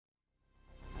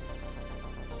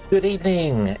Good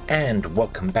evening and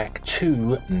welcome back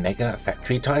to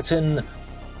MegaFactory Titan,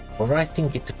 where I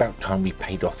think it's about time we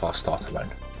paid off our starter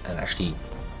loan and actually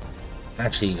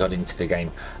got into the game.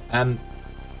 There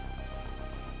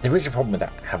is a problem with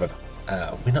that, however.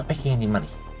 We're not making any money.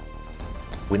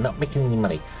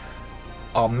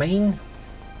 Our main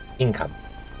income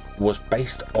was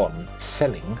based on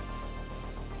selling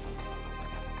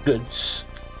goods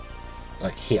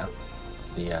like here,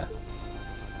 these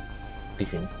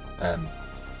things,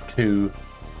 to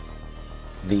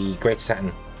the Greater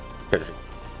Saturn territory.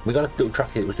 We got a little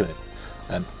truck here that was doing it.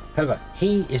 However,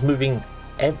 he is moving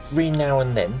every now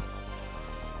and then,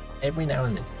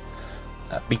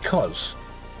 because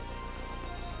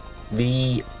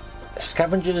the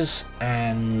scavengers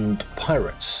and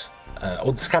pirates,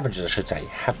 or the scavengers I should say,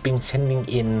 have been sending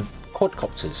in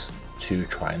quadcopters to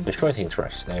try and destroy things for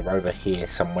us. They're over here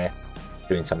somewhere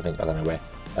doing something, I don't know where.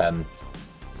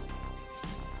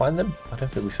 Find them? I don't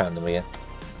think we found them yet.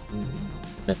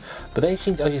 No. But they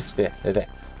seem to, oh yes, they're there.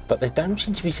 But they don't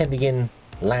seem to be sending in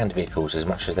land vehicles as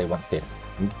much as they once did.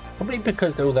 Probably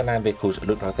because all the land vehicles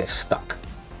look like they're stuck.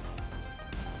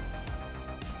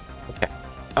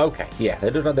 Okay, yeah, they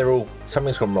look like they're all,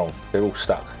 something's gone wrong. They're all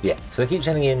stuck, yeah. So they keep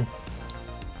sending in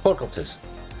quadcopters.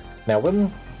 Now,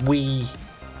 when we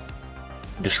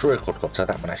destroy a quadcopter,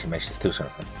 that one actually makes it still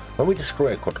something. When we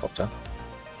destroy a quadcopter,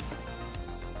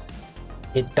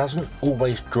 it doesn't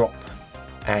always drop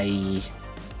a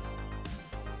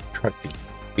trophy,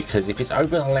 because if it's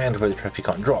over the land where the trophy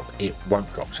can't drop, it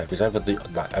won't drop. So if it's over the,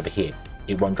 like over here,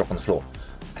 it won't drop on the floor.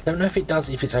 I don't know if it does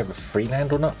if it's over free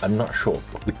land or not. I'm not sure,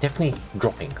 but we're definitely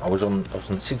dropping. I was on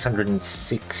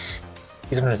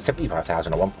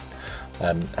 675,000 at one point,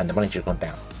 and the money's just gone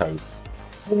down. So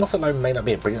pulling off the loan may not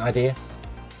be a brilliant idea,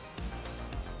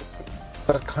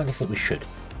 but I kind of think we should.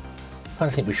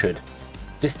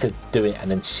 Just to do it and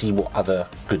then see what other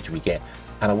goods we get.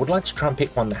 And I would like to try and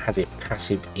pick one that has a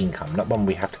passive income, not one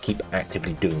we have to keep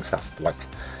actively doing stuff. Like,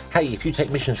 hey, if you take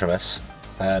missions from us,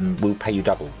 we'll pay you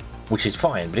double, which is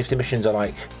fine. But if the missions are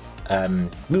like,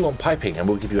 we want piping and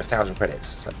we'll give you 1,000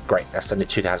 credits, it's like, great, that's only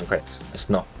 2,000 credits. It's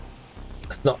not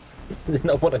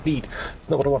what I need. It's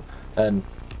not what I want.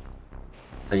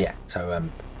 So yeah, so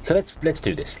let's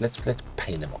do this. Let's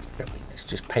pay them off. Let's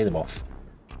just pay them off.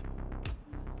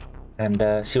 And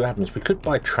see what happens. We could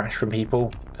buy trash from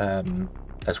people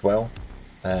as well.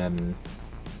 I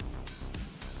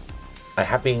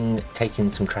have been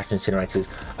taking some trash incinerators.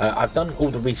 I've done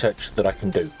all the research that I can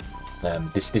do.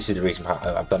 This is the reason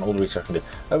I've done all the research I can do.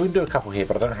 We can do a couple here,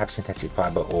 but I don't have synthetic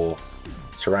fiber or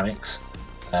ceramics.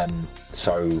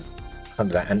 So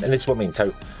under that, and this is what I mean.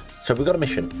 So we've got a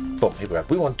mission. Boom, here we go.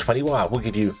 We want 20 wire. We'll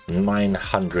give you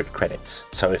 900 credits.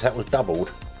 So if that was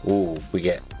doubled, ooh, we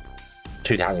get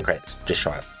 2,000 credits, just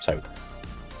shy of. So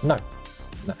no.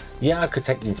 Yeah, I could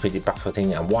take the intermediate buffer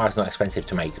thing, and wire's not expensive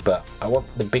to make, but I want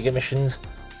the bigger missions.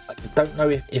 I don't know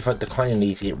if I decline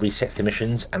these, it resets the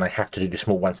missions and I have to do the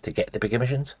small ones to get the bigger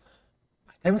missions.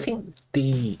 I don't think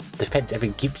the feds ever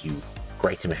give you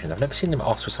greater missions. I've never seen them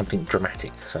ask for something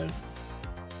dramatic, so I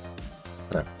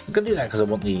don't know. I'm gonna do that because I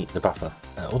want the buffer.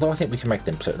 Although I think we can make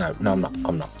them. So no,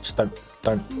 I'm not. Just don't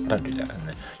do that.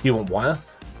 And you want wire?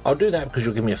 I'll do that because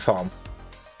you'll give me a farm.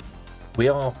 We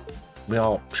are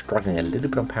struggling a little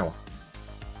bit on power.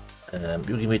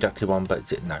 You'll give me a ducted one,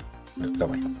 but no, go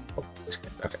away. Oh,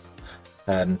 okay.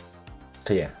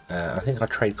 So yeah, I think our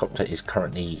trade copter is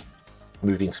currently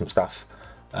moving some stuff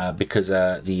because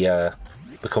the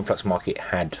conflux market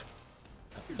had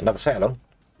another sale on,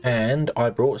 and I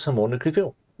brought some more nuclear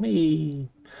fuel. Me.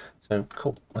 So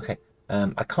cool. Okay.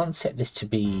 I can't set this to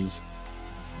be.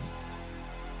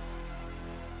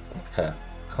 I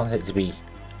can't set it to be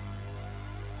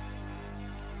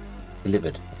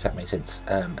delivered, if that makes sense.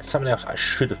 Something else I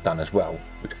should have done as well,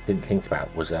 which I didn't think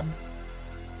about, was the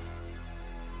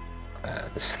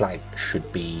slag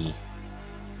should be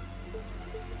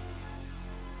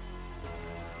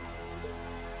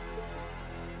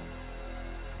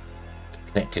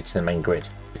connected to the main grid,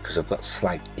 because I've got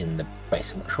slag in the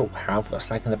base. I'm not sure how I've got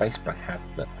slag in the base, but I have.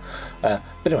 But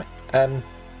anyway,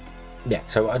 yeah,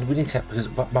 so we need to, because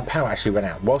my power actually ran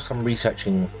out whilst I'm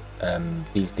researching.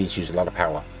 These use a lot of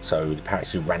power, so the power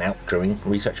actually ran out during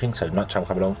researching. So nighttime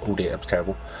coming along, all day, it was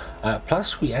terrible.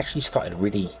 Plus, we actually started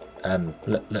really.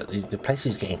 Look, the place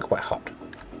is getting quite hot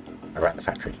around the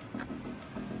factory.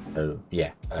 So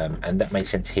yeah, and that made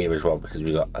sense here as well, because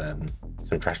we got some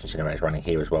trash incinerators running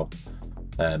here as well.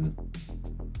 Are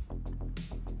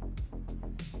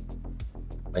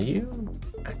you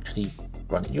actually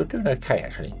running? You're doing okay,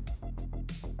 actually.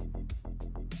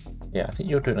 Yeah, I think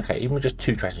you're doing okay. Even with just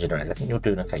 2 trash generators, I think you're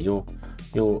doing okay. You're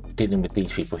you're dealing with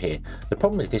these people here. The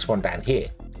problem is this one down here.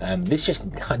 This just,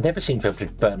 I never seem to be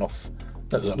able to burn off.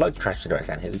 Look, we've got loads of trash generators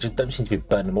down here. They just don't seem to be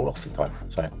burning them all off in time.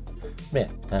 So, yeah.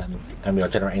 And we are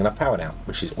generating enough power now,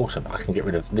 which is awesome. I can get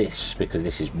rid of this because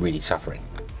this is really suffering.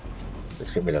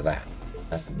 Let's get rid of that.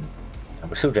 And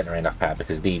we're still generating enough power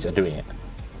because these are doing it.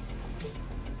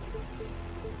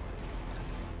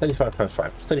 35 times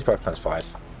 5. 35 times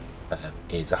 5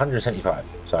 is 175.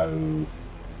 So,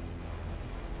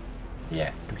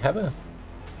 yeah. Do we have a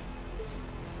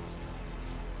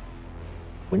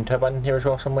wind turbine in here as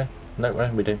well somewhere? No,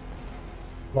 we do.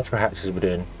 I'm not sure how this is we're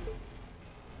doing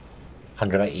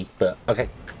 180, but okay,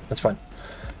 that's fine.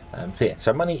 So yeah,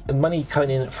 so money coming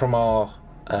in from our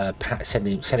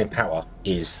selling power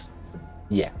is,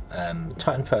 yeah.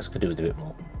 Titan first could do with a bit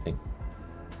more, I think.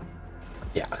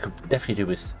 Yeah, I could definitely do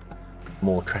with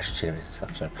more trash incinerators and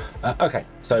stuff. So okay,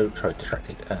 so sorry,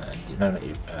 distracted. No,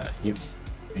 you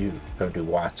go and do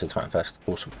wire to Titan first.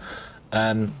 Awesome.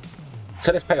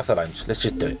 So let's pay off the loans. Let's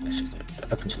just do it.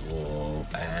 Open to the wall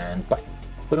and bye.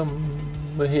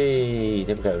 Hey,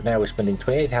 there we go. Now we're spending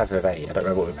 28,000 a day. I don't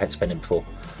remember what we paid spending before.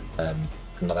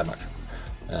 Not that much.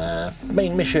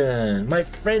 Main mission, my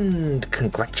friend.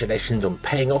 Congratulations on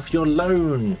paying off your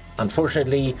loan.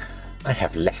 Unfortunately, I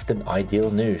have less than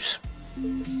ideal news.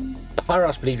 The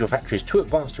hierarchs believe your factory is too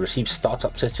advanced to receive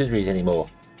startup subsidiaries anymore.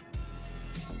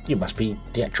 You must be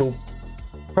the actual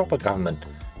proper government.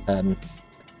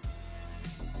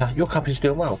 Your company's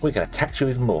doing well. We're going to tax you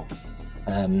even more.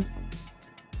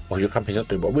 Well, your company's not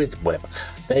doing well. Whatever.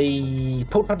 They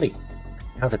pulled funding.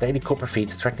 Now the daily corporate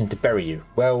feeds are threatening to bury you.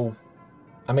 Well,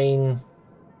 I mean,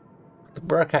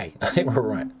 we're okay. I think we're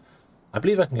all right. I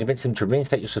believe I can convince them to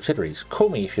reinstate your subsidiaries. Call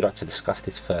me if you'd like to discuss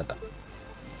this further.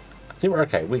 I think we're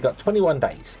okay. We got 21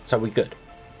 days, so we're good.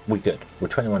 We're good. We're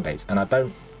 21 days, and I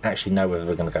don't actually know whether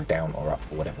we're going to go down or up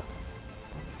or whatever.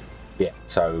 Yeah.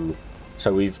 So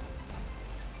we're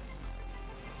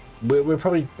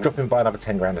probably dropping by another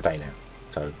 10 grand a day now.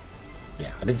 So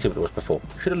yeah, I didn't see what it was before.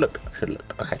 Should have looked.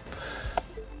 Okay.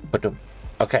 But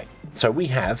okay. So we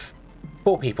have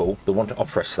 4 people that want to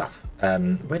offer us stuff.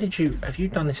 Where did you have you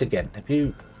done this again? Have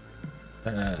you?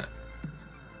 I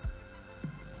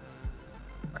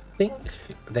think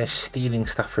they're stealing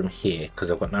stuff from here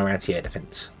because I've got no anti-air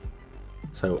defense.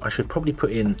 So I should probably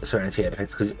put in some anti-air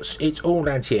defense because it's all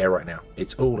anti-air right now.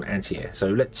 It's all anti-air. So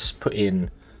let's put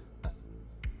in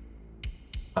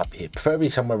up here, preferably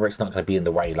somewhere where it's not going to be in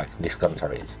the way like this gun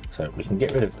turret is. So we can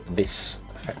get rid of this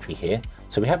factory here.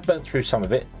 So we have burnt through some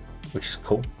of it, which is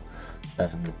cool.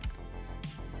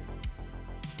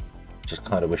 Just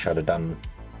kind of wish I'd have done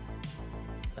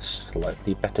a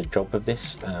slightly better job of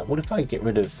this. What if I get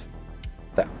rid of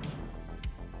that?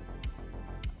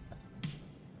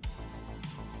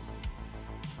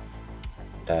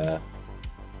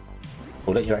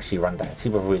 We'll let you actually run down, see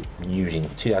whether we're using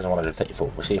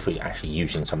 2,134. We'll see if we're actually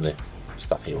using some of the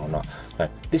stuff here or not. No,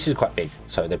 this is quite big,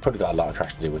 so they've probably got a lot of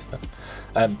trash to deal with. But,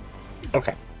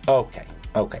 okay.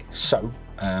 So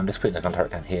let's put in the gun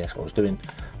turret down here. That's what I was doing.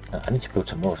 I need to build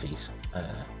some more of these.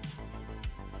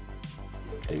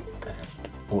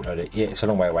 Autoload it. Yeah, it's a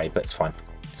long way away, but it's fine.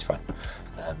 It's fine.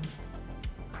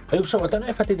 Also, I don't know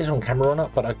if I did this on camera or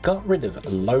not, but I got rid of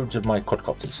loads of my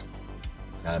quadcopters.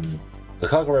 The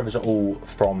cargo rovers are all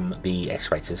from the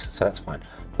excavators, so that's fine.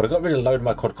 But I got rid of a load of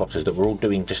my quadcopters that were all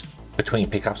doing just between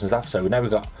pickups and stuff. So now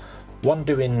we've got one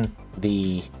doing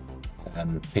the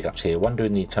pickups here, one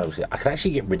doing the internals here. I can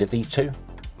actually get rid of these 2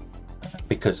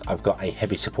 because I've got a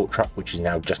heavy support truck which is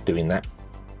now just doing that.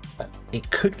 It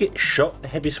could get shot, the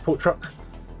heavy support truck.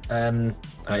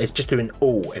 It's just doing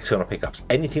all external pickups.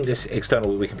 Anything that's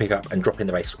external that we can pick up and drop in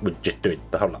the base, we're just doing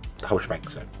the whole shebang.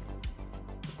 So.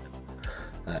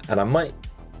 And I might,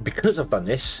 because I've done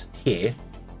this here,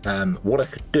 what I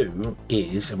could do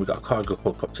is, and we've got a cargo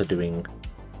quadcopter doing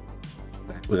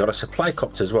that. We've got a supply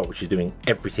copter as well, which is doing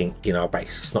everything in our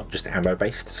base. It's not just ammo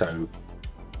based, so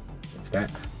it's that.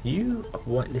 You are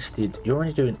whitelisted, you're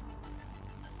only doing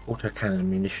autocannon and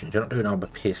munitions, you're not doing armor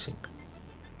piercing.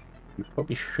 You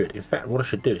probably should. In fact, what I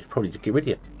should do is probably to get rid of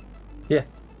you. Yeah,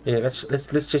 let's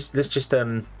just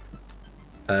return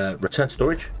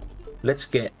storage. Let's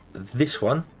get this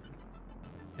one,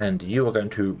 and you are going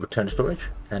to return storage,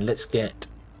 and let's get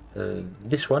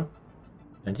this one,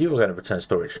 and you are going to return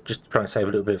storage, just to try and save a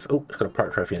little bit of, oh, it's got a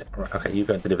pirate trophy in it. Right, okay, you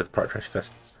go and deliver the pirate trophy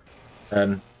first,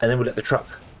 and then we'll let the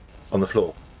truck on the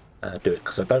floor do it,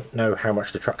 because I don't know how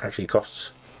much the truck actually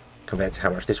costs compared to how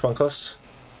much this one costs.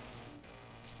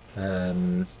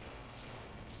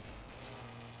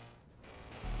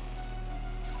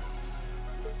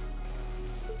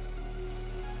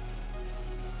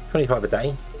 25 a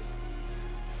day.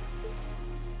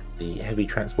 the heavy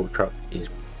transport truck is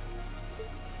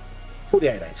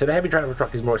 48 days. So the heavy transport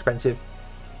truck is more expensive.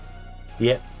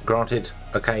 Yep, granted.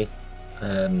 Okay.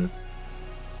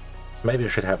 Maybe I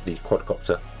should have the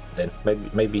quadcopter then.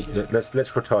 Maybe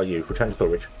let's retire you. Return to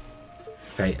storage.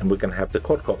 Okay, and we're going to have the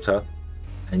quadcopter,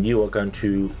 and you are going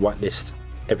to whitelist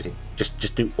everything.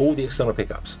 Just do all the external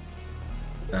pickups,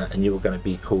 and you are going to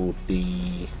be called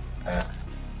the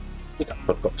pickup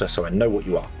quadcopter, so I know what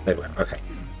you are. There we go. Okay,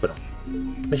 put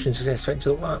on mission success. Thanks to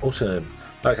the wire. Awesome.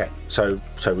 Okay, so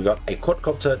we got a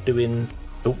quadcopter doing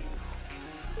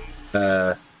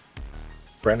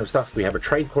random stuff. We have a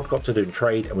trade quadcopter doing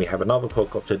trade, and we have another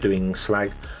quadcopter doing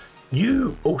slag.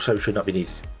 You also should not be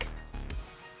needed.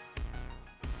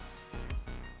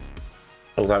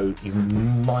 Although you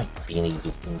might be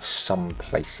needed in some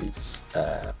places.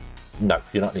 No,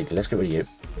 you're not needed. Let's get rid of you.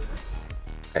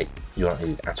 Okay, you're not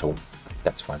needed at all.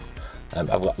 That's fine. I've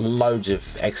got loads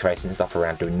of excavating and stuff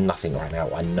around doing nothing right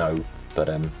now, I know, but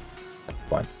that's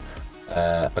fine.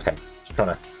 Okay, just trying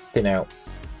to thin out,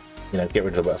 you know, get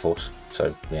rid of the workforce.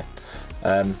 So yeah.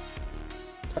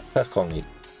 First colony.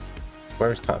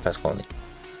 Where is Titan First Colony?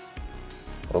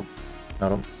 Hold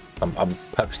on. I'm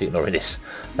purposely ignoring this.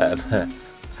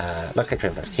 Locate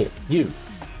train first. Here, you.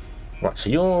 Right, so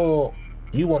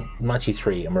you want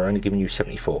 93, and we're only giving you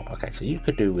 74. Okay, so you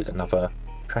could do with another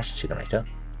trash incinerator.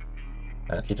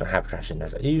 You don't have a trash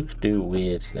incinerator. You could do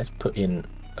with, let's put in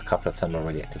a couple of thermal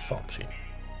radioactive farms here.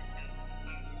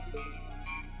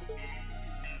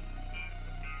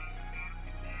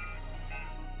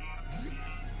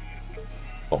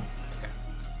 Boom. Okay.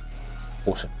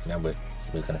 Awesome. Now we're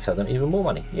going to sell them even more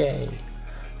money. Yay.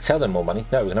 Sell them more money.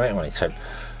 No, we're going to make money. So,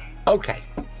 okay.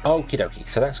 Okie dokie.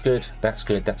 So that's good. That's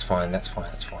good. That's fine. That's fine.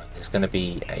 That's fine. There's going to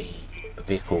be a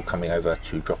vehicle coming over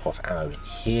to drop off ammo in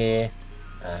here.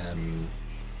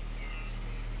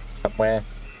 Somewhere.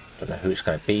 Don't know who it's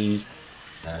going to be.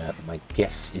 My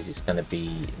guess is it's going to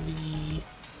be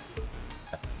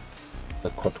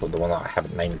the one that I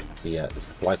haven't named, the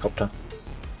supply copter.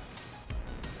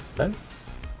 No?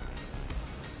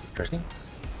 Interesting.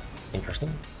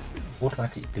 Interesting.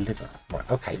 Automatic deliver.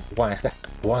 Right, okay. Why is that?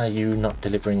 Why are you not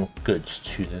delivering goods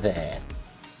to there?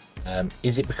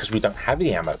 Is it because we don't have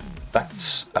any ammo?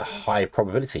 That's a high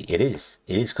probability. It is.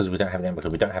 It is because we don't have any ammo,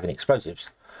 because we don't have any explosives.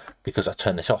 Because I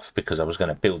turned this off because I was going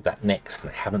to build that next, and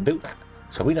I haven't built that.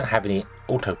 So we don't have any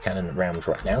autocannon rounds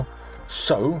right now.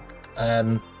 So,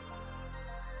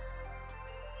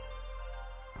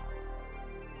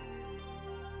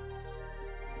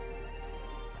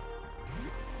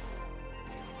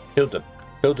 build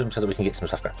them so that we can get some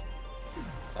stuff going.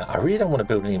 I really don't want to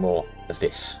build any more of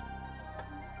this.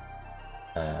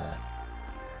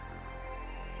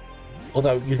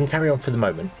 Although you can carry on for the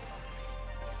moment.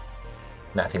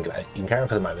 Now think about it, you can carry on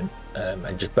for the moment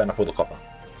and just burn up all the copper,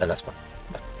 and that's fine.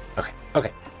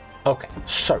 Okay.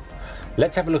 So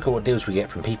let's have a look at what deals we get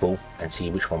from people and see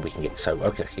which one we can get. So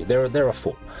okay, there are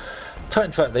 4.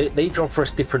 Titan First, they drop for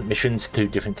us different missions to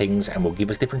different things, and will give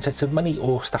us different sets of money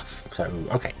or stuff. So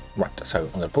okay, right. So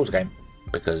I'm going to pause the game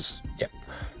because yeah.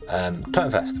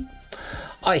 Titan First.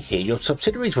 I hear your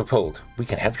subsidiaries were pulled. We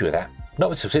can help you with that. Not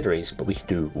with subsidiaries, but we can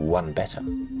do one better.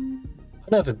 I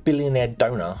know of a billionaire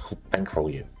donor who'll bankroll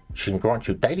you. She can grant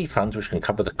you daily funds which can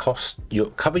cover the cost,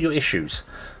 cover your issues,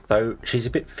 though she's a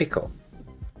bit fickle.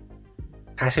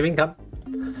 Passive income.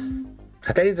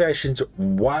 Her daily donations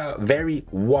vary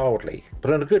wildly,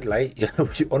 but on a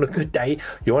good day,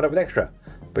 you wind up with extra.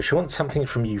 But she wants something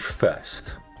from you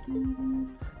first.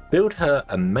 Build her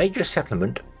a major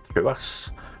settlement through us.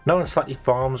 No unsightly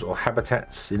farms or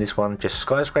habitats in this one, just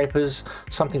skyscrapers,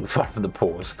 something far from the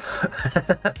pores.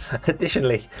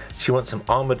 Additionally, she wants some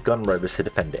armoured gun rovers to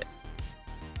defend it.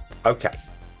 Okay.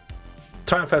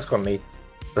 Titan First Colony,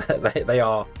 they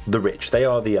are the rich, they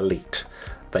are the elite.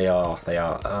 They are,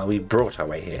 we brought our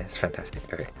way here, it's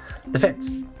fantastic. Okay. Defence.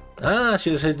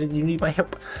 She said you need my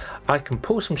help. I can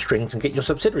pull some strings and get your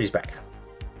subsidiaries back.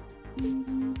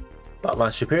 But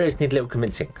my superiors need a little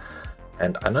convincing.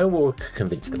 And I know what we could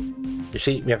convince them. You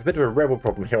see, we have a bit of a rebel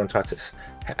problem here on Titan,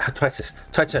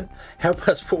 help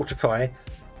us fortify,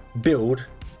 build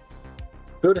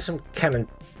us some cannon.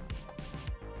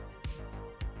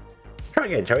 Try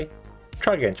again, shall we?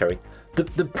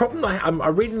 The problem I'm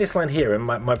reading this line here, and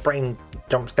my brain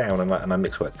jumps down and I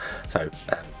mix words. So,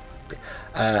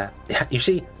 you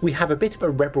see, we have a bit of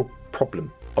a rebel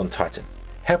problem on Titan.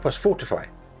 Help us fortify,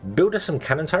 build us some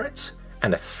cannon turrets,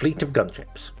 and a fleet of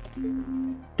gunships.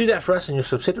 Do that for us and your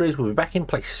subsidiaries will be back in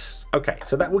place. Okay,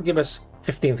 so that will give us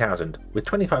 15,000 with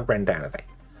 25 grand down a day.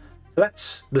 So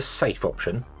that's the safe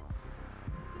option.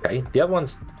 Okay, the other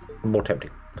one's more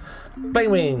tempting.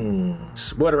 Flame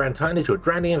Wings. Word around town is you're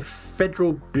drowning in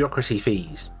federal bureaucracy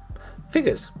fees.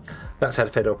 Figures. That's how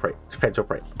the feds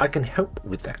operate. I can help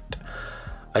with that.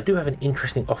 I do have an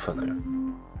interesting offer though.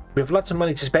 We have lots of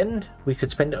money to spend. We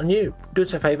could spend it on you. Do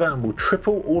us a favour and we'll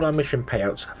triple all our mission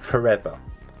payouts forever.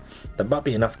 That might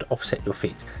be enough to offset your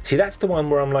fees. See, that's the one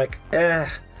where I'm like, I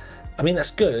mean,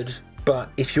 that's good,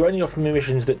 but if you only offer me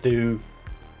missions that do,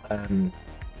 we'll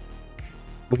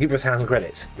give you 1,000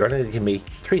 credits. You're only going to give me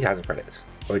 3,000 credits,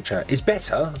 which is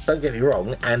better, don't get me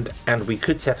wrong, and we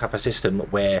could set up a system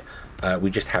where we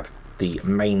just have the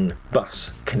main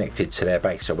bus connected to their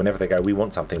base, so whenever they go, we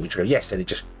want something, we just go, yes, and it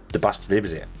just, the bus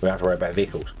delivers it. We don't have to worry about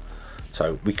vehicles.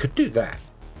 So we could do that.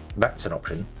 That's an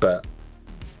option, but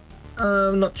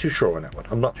I'm not too sure on that one.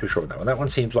 I'm not too sure on that one. That one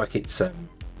seems like it's a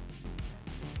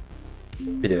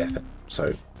bit of effort.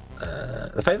 So,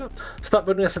 the favour? Start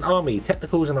building us an army.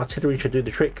 Technicals and artillery should do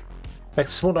the trick. Make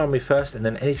a small army first, and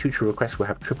then any future requests will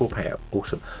have triple payout.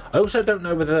 Awesome. I also don't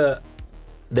know whether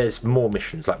there's more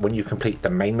missions. Like when you complete the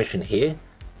main mission here,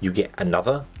 you get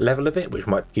another level of it, which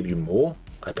might give you more.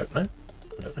 I don't know.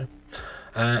 I don't know.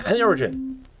 And the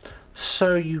origin.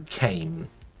 So you came.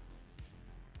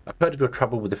 I've heard of your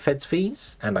trouble with the Fed's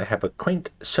fees, and I have a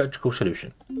quaint surgical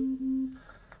solution.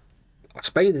 I'll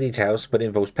spare you the details, but it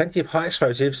involves plenty of high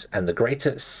explosives and the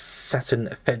greater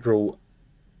Saturn Federal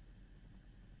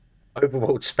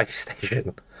Overworld Space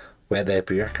Station, where their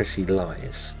bureaucracy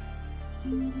lies.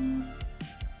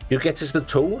 You get us the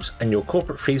tools, and your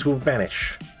corporate fees will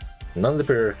vanish. None of the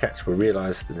bureaucrats will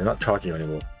realise that they're not charging you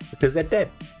anymore, because they're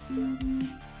dead.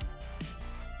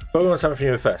 But we want something from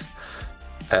you first.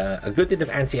 A good deal of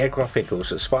anti-aircraft vehicles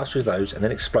that sparks with those, and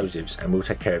then explosives, and we'll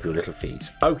take care of your little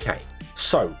fees. Okay,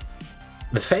 so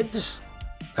the Feds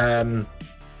and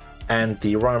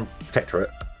the Orion Protectorate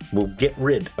will get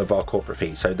rid of our corporate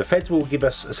fees. So the Feds will give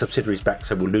us subsidiaries back,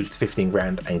 so we'll lose the 15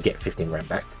 grand and get 15 grand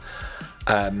back.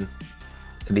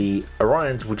 The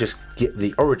Orions will just get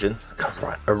the Origin,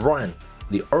 Orion,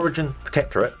 the Origin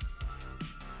Protectorate.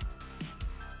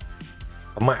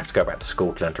 I might have to go back to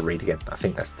school to learn to read again. I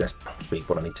think that's possibly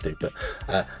what I need to do. But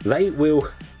they will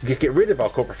get rid of our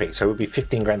corporate fees, so we'll be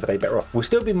 15 grand a day better off. We'll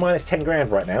still be minus 10 grand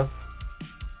right now.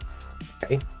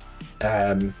 Okay.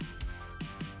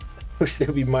 We'll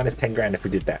still be minus 10 grand if we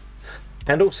did that.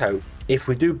 And also, if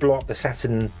we do blow up the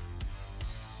Saturn,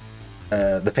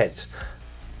 the Feds,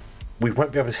 we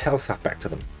won't be able to sell stuff back to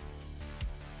them.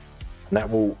 And that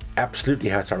will absolutely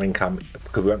hurt our income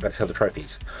because we won't be able to sell the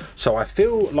trophies. So I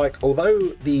feel like, although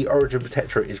the Origin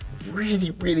Protectorate is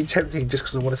really, really tempting just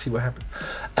because I want to see what happens,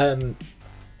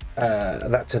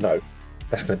 that's a no.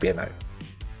 That's going to be a no.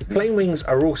 The Flame Wings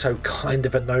are also kind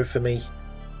of a no for me,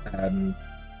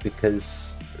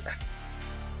 because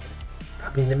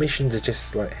I mean the missions are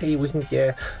just like, hey, we can,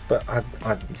 yeah, but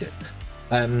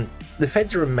the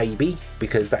Feds are a maybe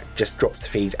because that just drops the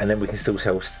fees, and then we can still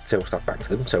sell stuff back to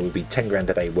them. So we'll be 10 grand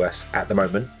a day worse at the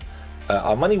moment.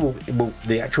 Our money will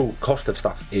the actual cost of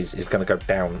stuff is going to go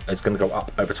down. It's going to go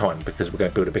up over time because we're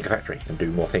going to build a bigger factory and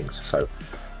do more things. So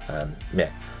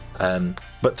yeah.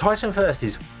 But Titan First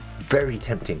is very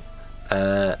tempting.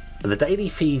 The daily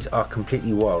fees are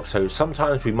completely wild. So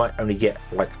sometimes we might only get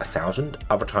like 1,000.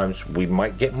 Other times we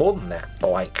might get more than that.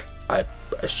 Like I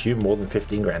assume more than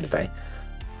 15 grand a day.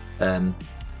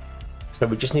 So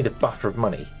we just need a buffer of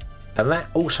money, and that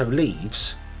also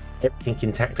leaves everything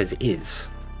intact as it is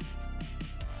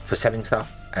for selling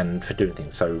stuff and for doing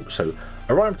things. So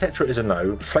Orion Protectorate is a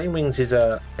no. Flame Wings is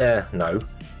a no.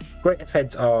 Greater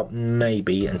Feds are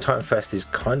maybe, and Titan First is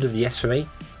kind of the yes for me.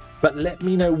 But let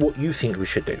me know what you think we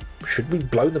should do. Should we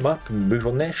blow them up and move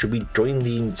on there? Should we join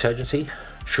the insurgency?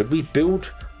 Should we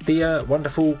build the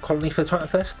wonderful colony for Titan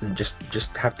First and just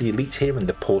have the elites here and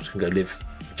the poors can go live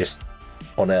just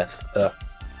on Earth? Oh,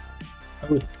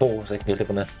 the poors, they can go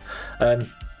live on Earth.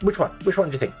 Which one? Which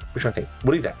one do you think? Which one do you think?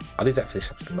 We'll leave that. I'll leave that for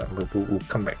this episode. We'll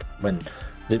come back when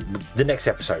the next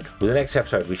episode. With the next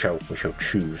episode, we shall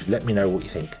choose. Let me know what you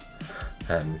think.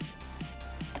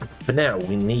 For now,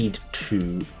 we need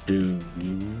to do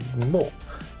more.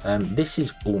 This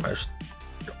is almost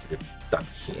done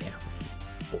here.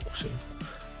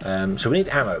 Awesome. So we need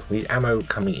ammo. We need ammo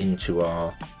coming into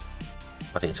our.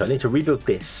 I think so. I need to rebuild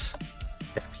this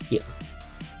here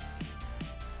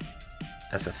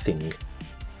as a thing.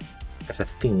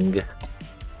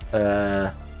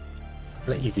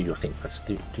 Let you do your thing first.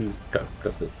 Go.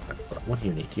 What do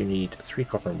you need? You need 3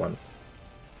 copper and 1.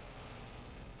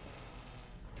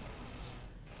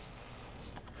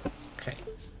 Okay.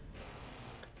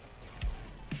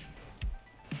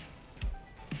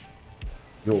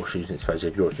 You're choosing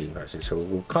explosive, you're choosing explosive, so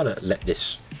we'll kind of let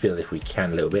this fill if we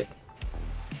can a little bit.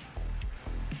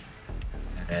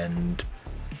 and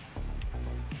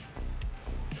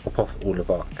pop off all of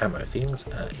our ammo things.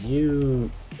 You...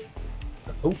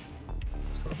 Oh,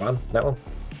 it's not one, that one.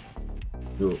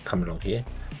 You're coming along here.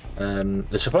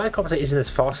 The supply copter isn't as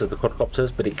fast as the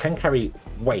quadcopters, but it can carry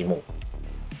way more.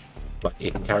 Like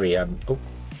it can carry it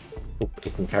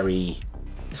can carry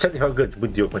 75 goods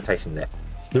with the augmentation there.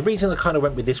 The reason I kind of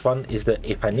went with this one is that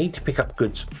if I need to pick up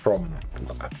goods from,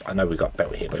 I know we got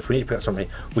belt here, but if we need to pick up something,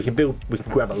 we can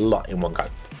grab a lot in one go.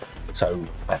 So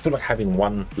I feel like having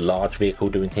one large vehicle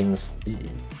doing things,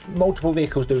 multiple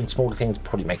vehicles doing smaller things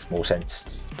probably makes more sense.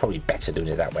 It's probably better doing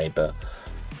it that way, but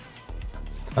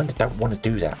I kind of don't want to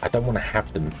do that. I don't want to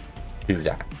have them do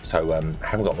that. So I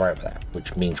haven't got to worry about that,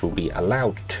 which means we'll be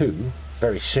allowed to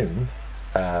very soon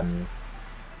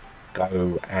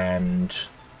go and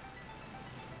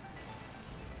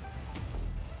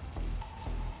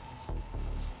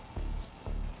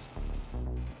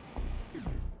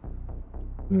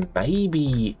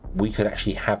maybe we could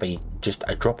actually have just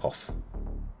a drop-off,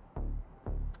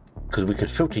 because we could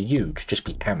filter you to just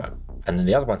be ammo, and then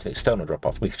the other one's an external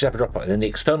drop-off. We could just have a drop-off, and then the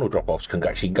external drop-offs can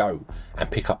actually go and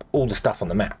pick up all the stuff on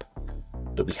the map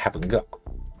that we haven't got.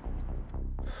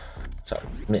 So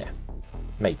yeah,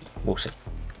 maybe we'll see.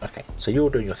 Okay, so you're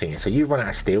doing your thing here. So you run out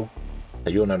of steel, so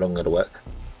you're no longer going to work.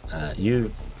 You're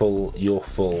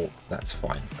full. That's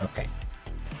fine. Okay.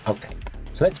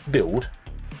 So let's build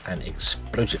an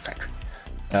explosive factory.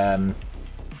 Right,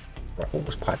 what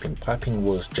was piping? Piping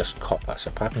was just copper. So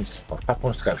piping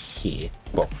wants to go here.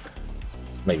 Well,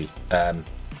 maybe. I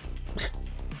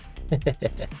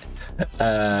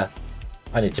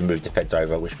need to move the feds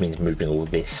over, which means moving all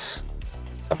this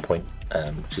at some point,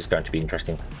 which is going to be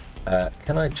interesting.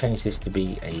 Can I change this to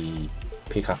be a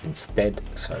pickup instead?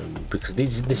 So because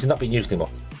this is not being used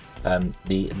anymore.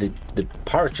 The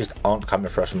pirates just aren't coming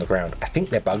for us on the ground. I think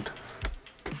they're bugged.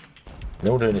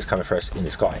 They're all doing is coming for us in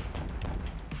the sky.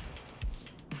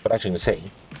 But as you can see,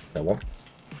 no one.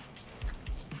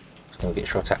 Just going to get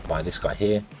shot at by this guy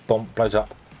here. Bomb blows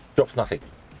up, drops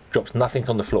nothing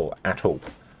on the floor at all.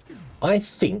 I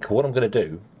think what I'm going to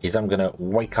do is I'm going to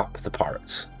wake up the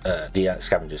pirates, the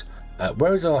scavengers.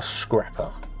 Where is our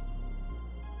scrapper?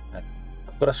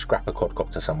 I've got a scrapper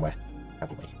quadcopter somewhere,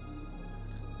 haven't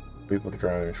we? Reworked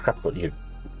drone, scrapper got you.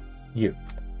 You.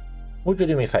 Would you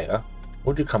do me a favour?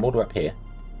 Would you come all the way up here?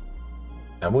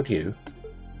 And would you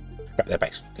scrap their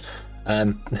base?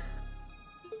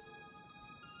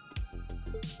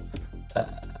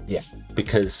 Yeah,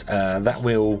 because that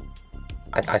will.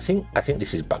 I think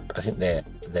this is bugged. I think their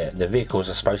vehicles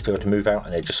are supposed to be able to move out,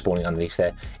 and they're just spawning underneath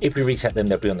there. If we reset them,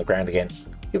 they'll be on the ground again.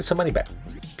 Give us some money back.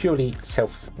 Purely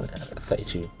self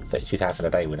 32,000 a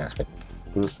day we're now spending.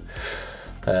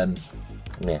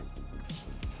 Yeah.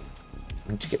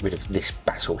 I need to get rid of this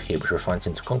basalt here, which refines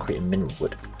into concrete and mineral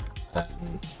wood.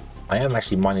 I am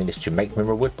actually mining this to make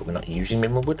mineral wood, but we're not using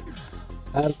mineral wood.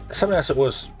 Something else that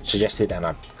was suggested, and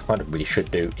I kind of really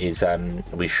should do, is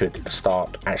we should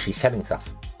start actually selling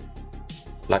stuff.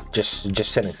 Like just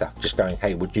selling stuff, just going,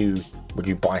 hey, would you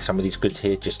buy some of these goods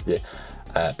here? Just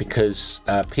because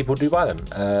people do buy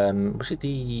them. Was it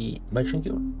the Merchant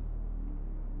Guild?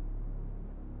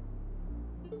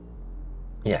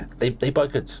 Yeah, they buy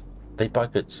goods. They buy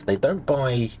goods. They don't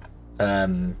buy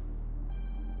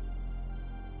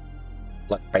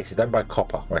like basically don't buy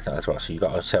copper or anything as well. So you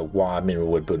got to sell wire, mineral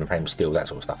wood, building frame, steel, that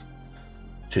sort of stuff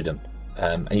to them.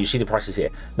 And you see the prices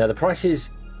here. Now the prices,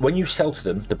 when you sell to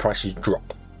them, the prices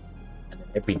drop. And then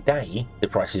every day the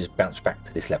prices bounce back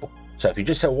to this level. So if you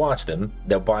just sell wire to them,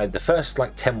 they'll buy the first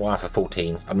like 10 wire for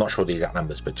 14. I'm not sure the exact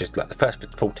numbers, but just like the first for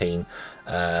 14.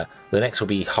 The next will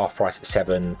be half price at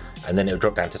 7, and then it'll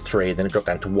drop down to 3, then it'll drop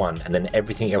down to 1, and then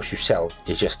everything else you sell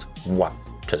is just 1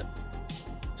 to them.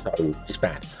 So it's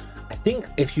bad. I think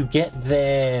if you get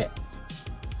their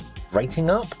rating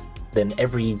up, then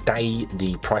every day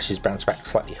the prices bounce back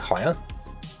slightly higher.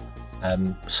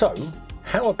 So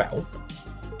how about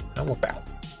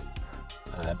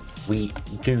we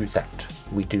do that?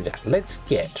 We do that. Let's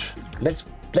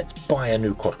buy a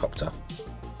new quadcopter.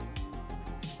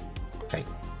 Okay.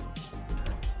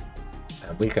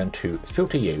 And we're going to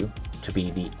filter you to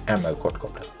be the ammo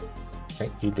quadcopter.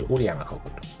 Okay, you do all the ammo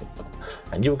quadcopter,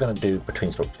 and you're going to do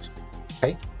between storages.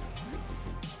 Okay.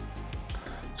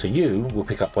 So you will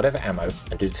pick up whatever ammo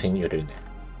and do the thing you're doing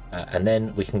there, and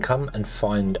then we can come and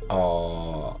find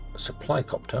our supply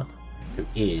copter, who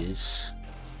is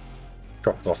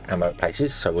dropping off ammo at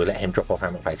places. So we'll let him drop off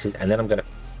ammo at places, and then I'm going to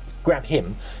grab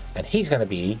him, and he's going to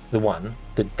be the one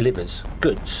that delivers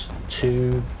goods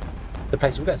to the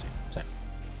places we go to. So,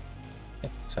 yeah,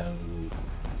 so,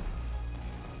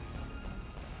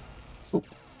 ooh.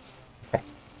 Okay,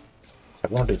 So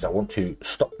what I want to do is I want to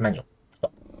stop manual.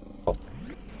 Stop. Oh.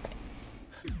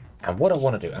 And what I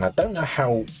want to do, and I don't know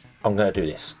how I'm going to do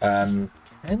this. Can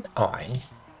I?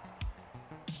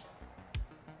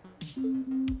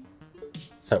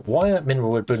 So wire,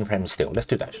 mineral wood, building frame, and steel. Let's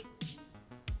do those.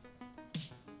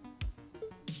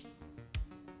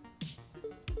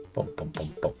 Boom, boom,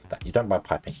 boom, boom. That you don't buy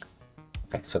piping.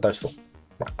 Okay, so those 4.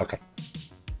 Right. Okay.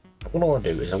 What I want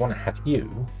to do is I want to have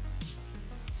you.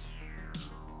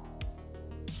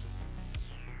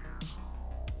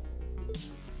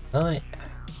 Right.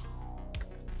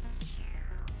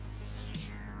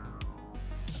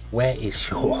 Where is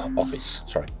your office?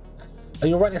 Sorry. Oh,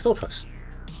 you're right next door to us.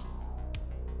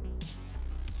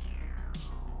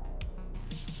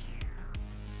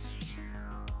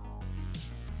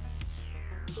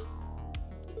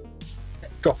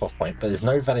 Drop-off point, but there's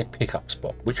no valid pickup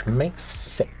spot, which makes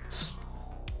sense.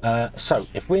 So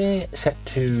if we're set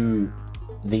to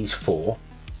these 4,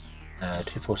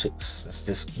 2, 4, 6, that's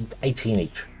just 18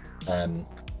 each.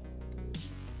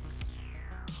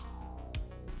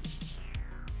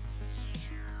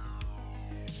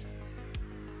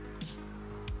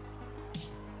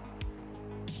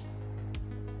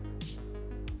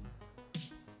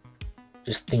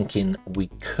 Just thinking we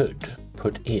could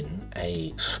put in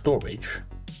a storage,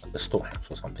 like a storehouse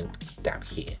or something, down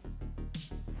here.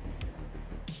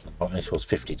 Oh, this was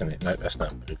 50, doesn't it? No, that's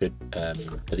not very good.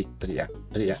 Delete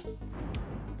that.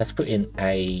 Let's put in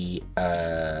a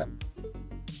don't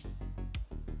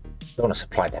want a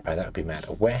supply depot, that would be mad.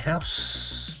 A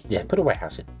warehouse? Yeah, put a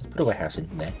warehouse in. Let's put a warehouse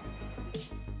in there.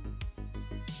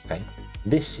 Okay.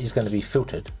 This is going to be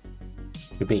filtered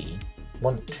to be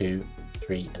 1, 2,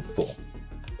 3, and 4.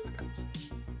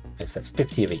 Okay, so that's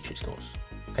 50 of each it stores.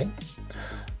 Okay.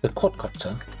 The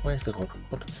quadcopter, where's the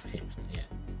quadcopter? Here. Yeah.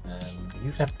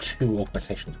 You can have 2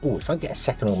 augmentations. Oh, if I get a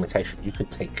second augmentation, you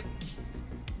could take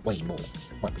way more.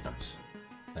 Might be nice.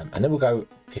 And then we'll go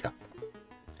pick up.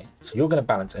 Okay. So you're going to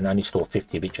balance and only store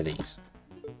 50 of each of these.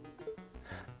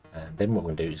 And then what we're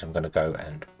going to do is I'm going to go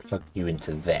and plug you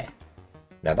into there.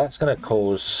 Now that's going to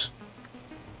cause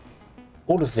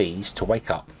all of these to wake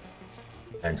up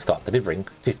and start delivering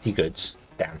 50 goods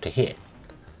down to here.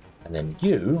 And then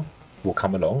you will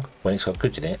come along when it's got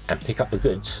goods in it and pick up the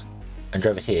goods and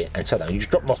go over here and sell them. You just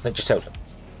drop them off and then just sells them.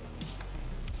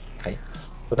 Okay,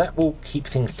 but that will keep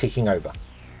things ticking over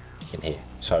in here.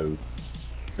 So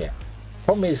yeah,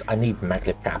 problem is I need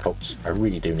maglev catapults. I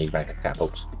really do need maglev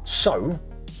catapults. So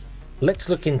let's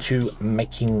look into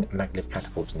making maglev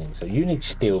catapults and things. So you need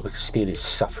steel because steel is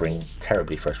suffering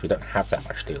terribly for us. We don't have that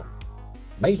much steel.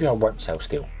 Maybe I won't sell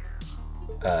steel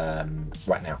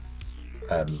right now.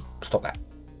 Stop that.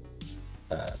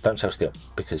 Don't sell steel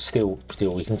because steel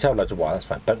we can sell loads of wire, that's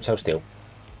fine. Don't sell steel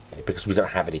because we don't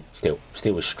have any steel.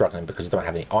 Steel is struggling because we don't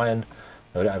have any iron.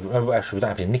 We don't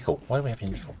have any nickel. Why do we have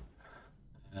any nickel?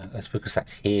 That's because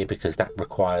that's here, because that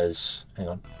requires, hang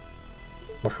on,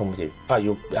 what's wrong with you? Oh,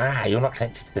 you're not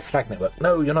connected to the slag network.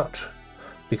 No, you're not,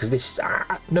 because this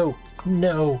no,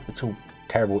 it's all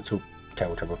terrible. It's all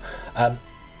terrible.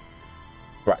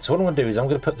 Right, so what I'm going to do is I'm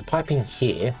going to put the piping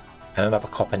here and another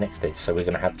copper next to this. So we're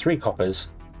going to have 3 coppers,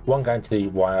 1 going to the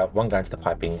wire, 1 going to the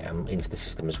piping and into the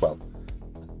system as well.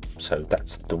 So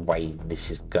that's the way this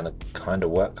is going to kind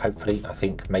of work, hopefully, I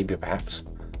think, maybe, perhaps.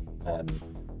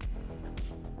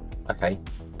 Okay,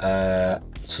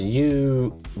 so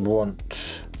you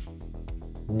want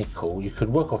nickel. You could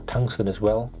work off tungsten as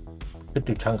well. Could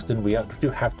do tungsten. We do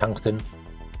have tungsten.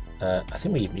 I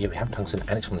think we have tungsten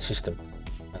and it's on the system.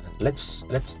 Let's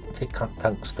take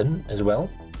tungsten as well,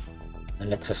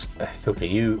 and let's just filter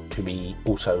you to be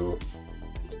also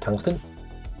tungsten.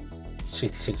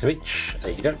 66 of each.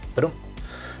 There you go. But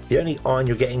the only iron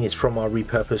you're getting is from our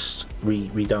repurposed,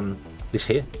 redone this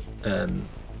here.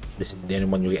 This is the only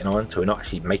one you're getting iron, so we're not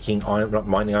actually making iron, we're not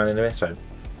mining iron anywhere. So,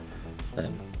 yeah.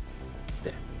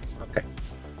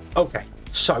 Okay.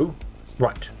 So,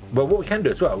 right. Well, what we can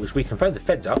do as well is we can phone the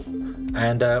feds up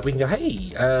and we can go,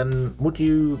 hey, would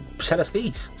you sell us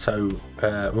these? So we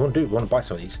want to buy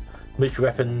some of these military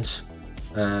weapons.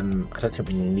 I don't think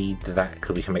we need that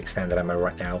because we can make standard ammo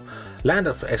right now. Land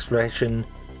exploration.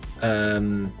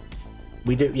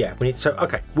 We do, yeah. We need, so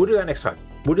okay, we'll do that next time.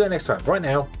 Right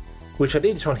now, we shall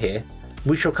leave this one here.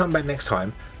 We shall come back next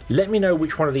time. Let me know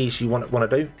which one of these you want to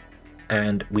do,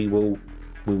 and we will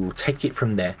take it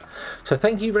from there. So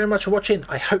thank you very much for watching.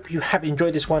 I hope you have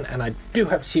enjoyed this one, and I do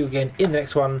hope to see you again in the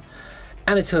next one.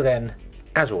 And until then,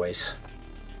 as always,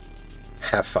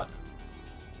 have fun.